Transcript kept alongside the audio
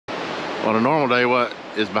On a normal day, what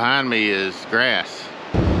is behind me is grass.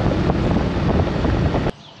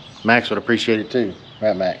 Max would appreciate it too,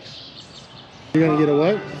 right, Max? You're gonna get a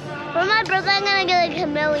what? For my birthday, I'm gonna get a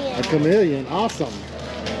chameleon. A chameleon, awesome.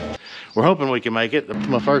 We're hoping we can make it.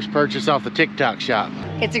 My first purchase off the TikTok shop.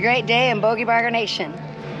 It's a great day in Bogey Barger Nation.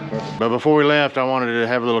 But before we left, I wanted to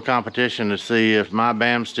have a little competition to see if my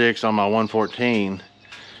BAM sticks on my 114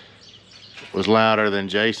 was louder than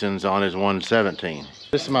Jason's on his 117.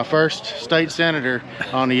 This is my first state senator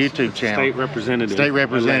on the YouTube channel. State representative. State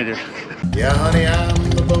representative. Yeah, honey, I'm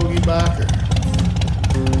the bogey biker,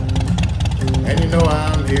 and you know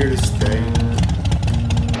I'm here to stay.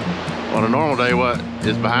 On a normal day, what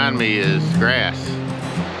is behind me is grass.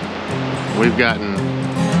 We've gotten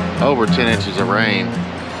over 10 inches of rain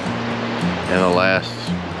in the last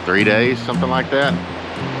 3 days, something like that.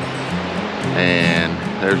 And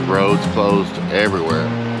there's roads closed everywhere.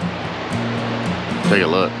 Take a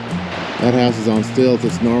look. That house is on stilts.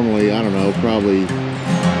 It's normally, I don't know, probably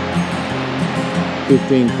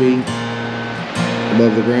 15 feet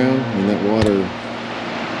above the ground, and that water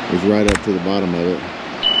is right up to the bottom of it.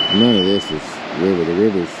 None of this is river. The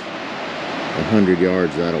river's 100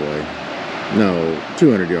 yards that away. No,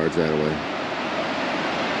 200 yards that away.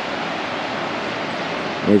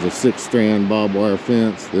 There's a 6-strand barbed wire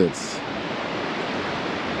fence that's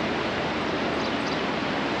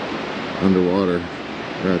underwater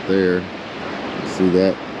right there. You see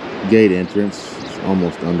that gate entrance is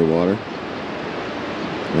almost underwater,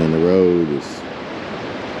 and the road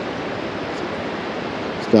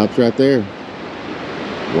stops right there.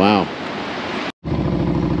 Wow.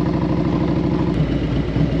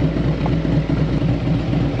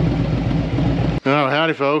 Oh,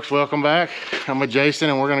 howdy folks, welcome back. I'm with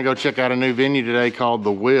Jason and we're gonna go check out a new venue today called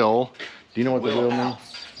The Will. Do you know what The Will means?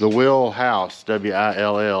 The Will House,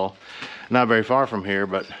 W-I-L-L. Not very far from here,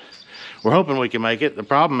 but we're hoping we can make it. The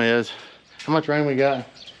problem is, how much rain we got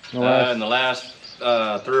in the last 3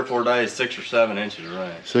 or 4 days? 6 or 7 inches of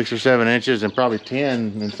rain. 6 or 7 inches, and probably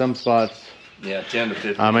 10 in some spots. Yeah, 10 to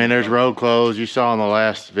 15. I mean, there's road closed. You saw in the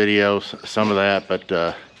last video some of that, but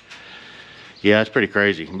yeah, it's pretty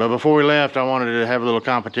crazy. But before we left, I wanted to have a little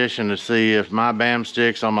competition to see if my BAM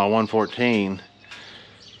sticks on my 114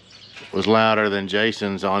 was louder than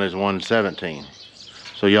Jason's on his 117.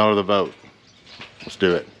 So y'all are the vote. Let's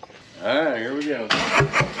do it. All right, here we go.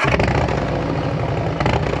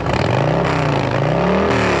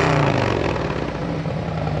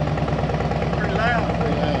 Pretty loud.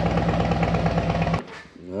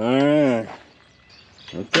 All right.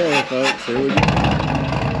 Okay, folks, here we go.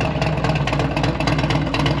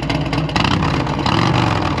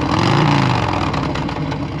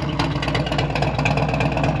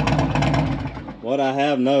 What I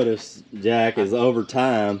have noticed, Jack, is over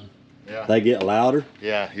time, they get louder.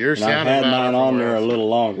 Yeah, yours sounded louder. I've had mine on there a little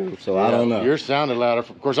longer, so I don't know. Yours sounded louder.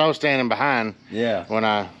 Of course, I was standing behind. Yeah. When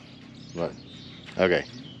but okay,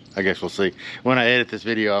 I guess we'll see. When I edit this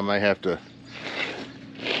video, I may have to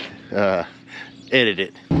edit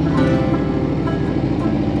it.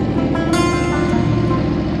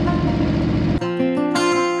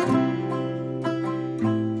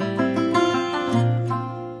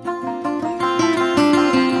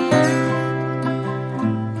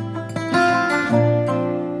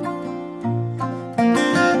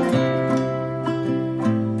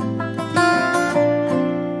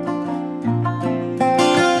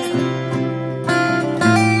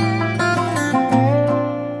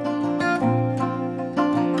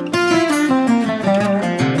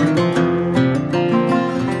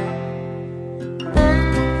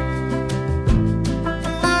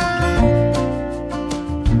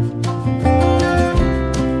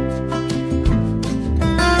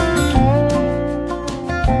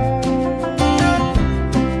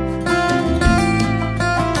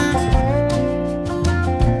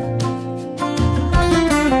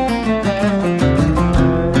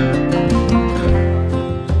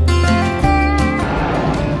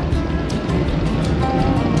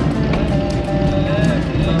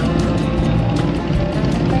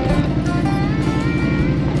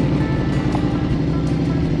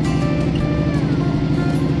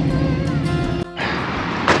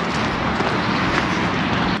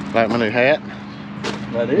 Like my new hat?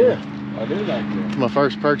 I do like that. My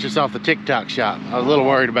first purchase off the TikTok shop. I was a little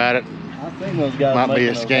worried about it. I think those guys might be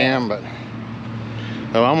a scam, but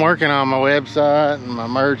so I'm working on my website and my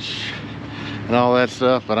merch and all that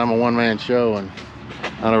stuff, but I'm a one-man show and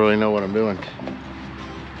I don't really know what I'm doing.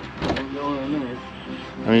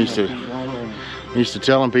 I'm used to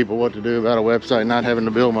telling people what to do about a website, not having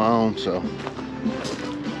to build my own, so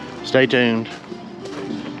stay tuned.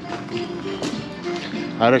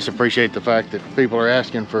 I just appreciate the fact that people are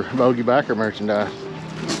asking for Bogey Biker merchandise.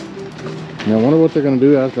 Now, I wonder what they're going to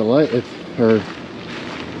do out the light. Or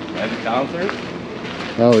Have a concert?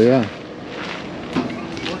 oh yeah,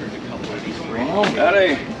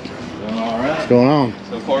 Howdy. Doing all right. what's going on?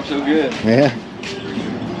 So far, so good. Yeah.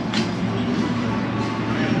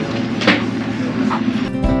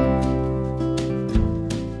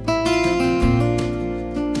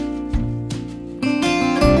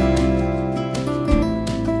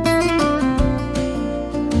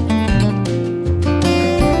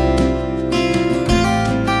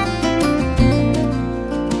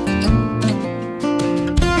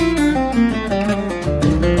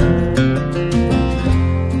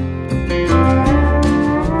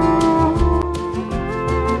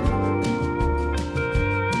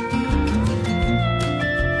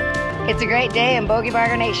 It's a great day in Bogey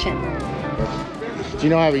Biker Nation. Do you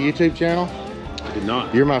know I have a YouTube channel? I did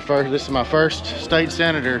not. You're my first, this is my first state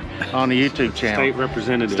senator on the YouTube channel. State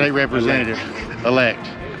representative. State representative elect.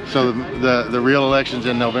 So the real election's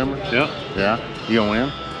in November? Yeah, Yeah. You gonna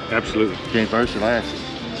win? absolutely. If you ain't first, you're last.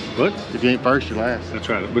 What? If you ain't first, you're last. That's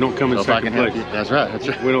right. We don't come in So if I second can help place. you, that's right. That's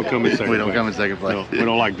right. We don't come in second We don't place. come in second place. No, we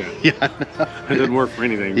don't like that. Yeah. It doesn't work for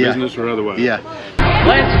anything, Yeah. business or otherwise. Yeah.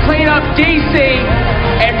 Let's clean up DC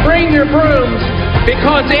and bring your brooms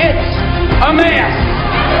because it's a mess.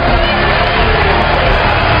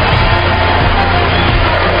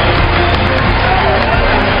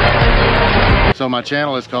 So my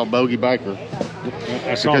channel is called Bogey Biker.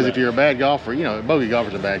 I saw Because that. if you're a bad golfer, you know, a bogey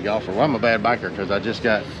golfer's a bad golfer. Well, I'm a bad biker because I just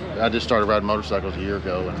started riding motorcycles a year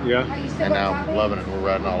ago, and now I'm loving it. We're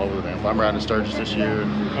riding all over the damn. I'm riding Sturgis this year.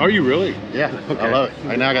 And, Are you really? yeah, Okay. I love it.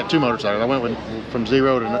 And now I got 2 motorcycles. I went from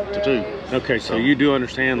 0 to 2. Okay, so you do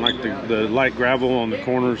understand like the light gravel on the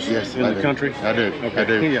corners Yes, in I the do. country? I do. Okay. I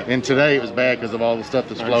do. Yeah. And today it was bad because of all the stuff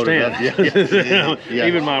that's I floated up. understand. Yeah, yeah.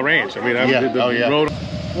 Even my ranch. I mean, I Yeah. did the Oh, yeah. road.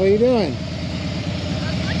 What are you doing?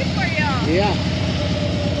 Looking for y'all. Yeah.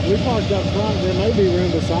 We parked up front. There may be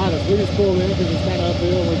room beside us. We just pulled in because it's kind of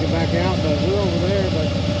uphill. We can back out, but we're over there. But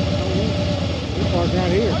we parked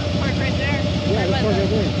right here. Park right there. Yeah, let's park right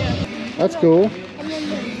there. Yeah. That's cool. And then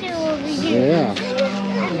the two over here. Yeah,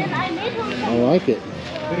 And then I made one. I like it.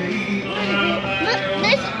 Look,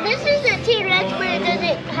 this is a T-Rex, but it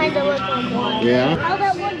doesn't kind of look like one. Yeah. How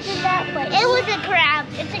that one's in that way. It was a crab.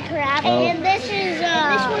 It's a crab. Oh. And this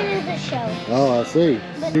one is a show. Oh, I see.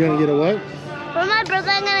 You're gonna get a what? For my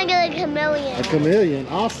birthday, I'm gonna get a chameleon. A chameleon.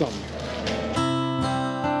 Awesome.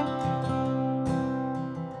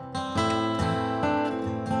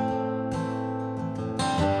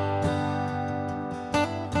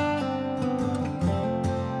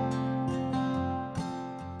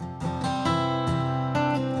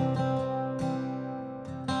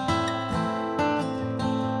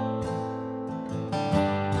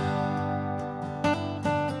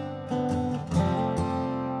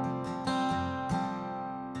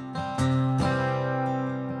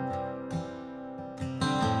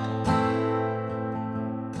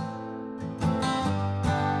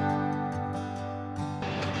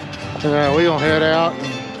 We're gonna head out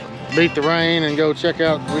and beat the rain and go check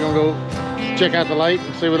out. We're gonna go check out the lake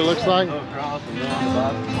and see what it looks like.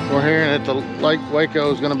 We're hearing that the Lake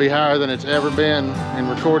Waco is gonna be higher than it's ever been in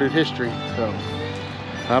recorded history. So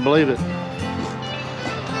I believe it.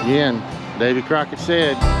 Again, Davy Crockett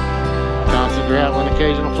said, constant drought and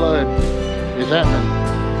occasional flood is happening.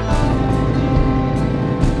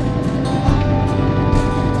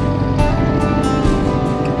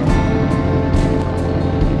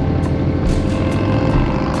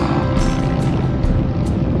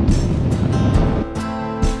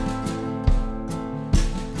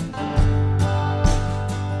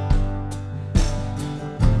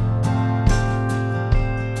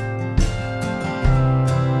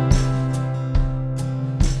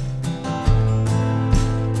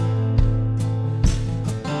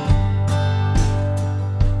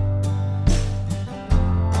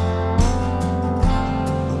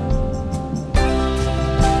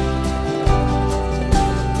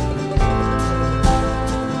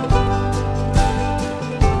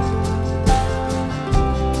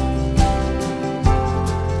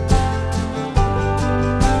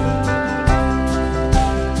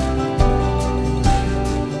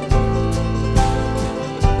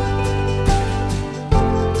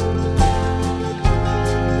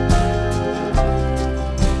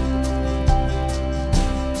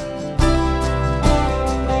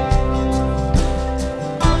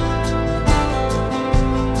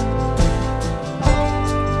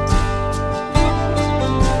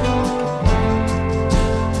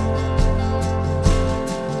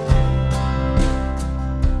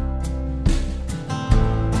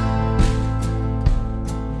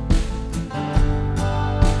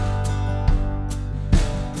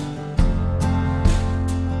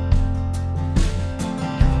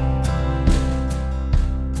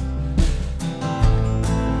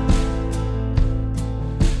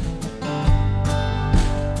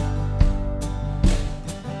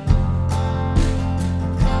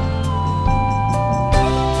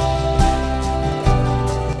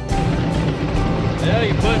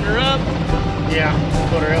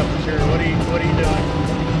 Put her up for sure. What are you doing?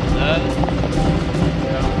 Nothing.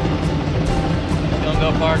 Yeah. Gonna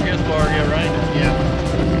go park his car, get rain. Yeah.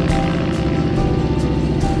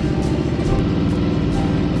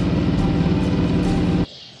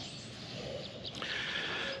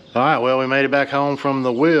 All right, well, we made it back home from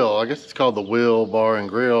the Will. I guess it's called the Will Bar and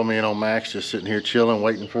Grill. Me and old Max just sitting here chilling,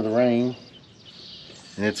 waiting for the rain.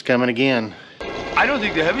 And it's coming again. I don't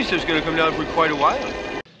think the heavy stuff's gonna come down for quite a while.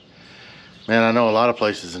 Man, I know a lot of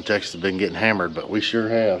places in Texas have been getting hammered, but we sure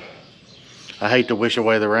have. I hate to wish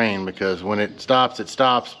away the rain because when it stops,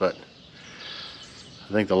 but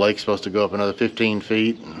I think the lake's supposed to go up another 15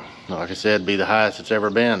 feet. And like I said, be the highest it's ever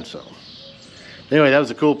been. So anyway, that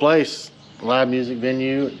was a cool place. Live music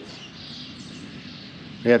venue.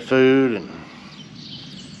 We had food and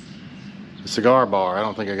a cigar bar. I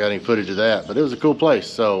don't think I got any footage of that, but it was a cool place.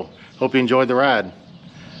 So hope you enjoyed the ride.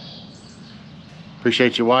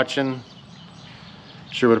 Appreciate you watching.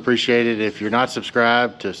 Sure would appreciate it if you're not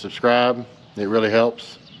subscribed to subscribe. It really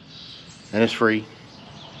helps and it's free.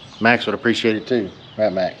 Max would appreciate it too.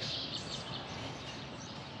 Right, Max?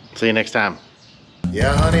 See you next time.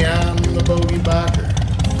 Yeah, honey, I'm the bogey biker.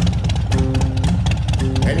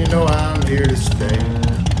 And you know I'm here to stay.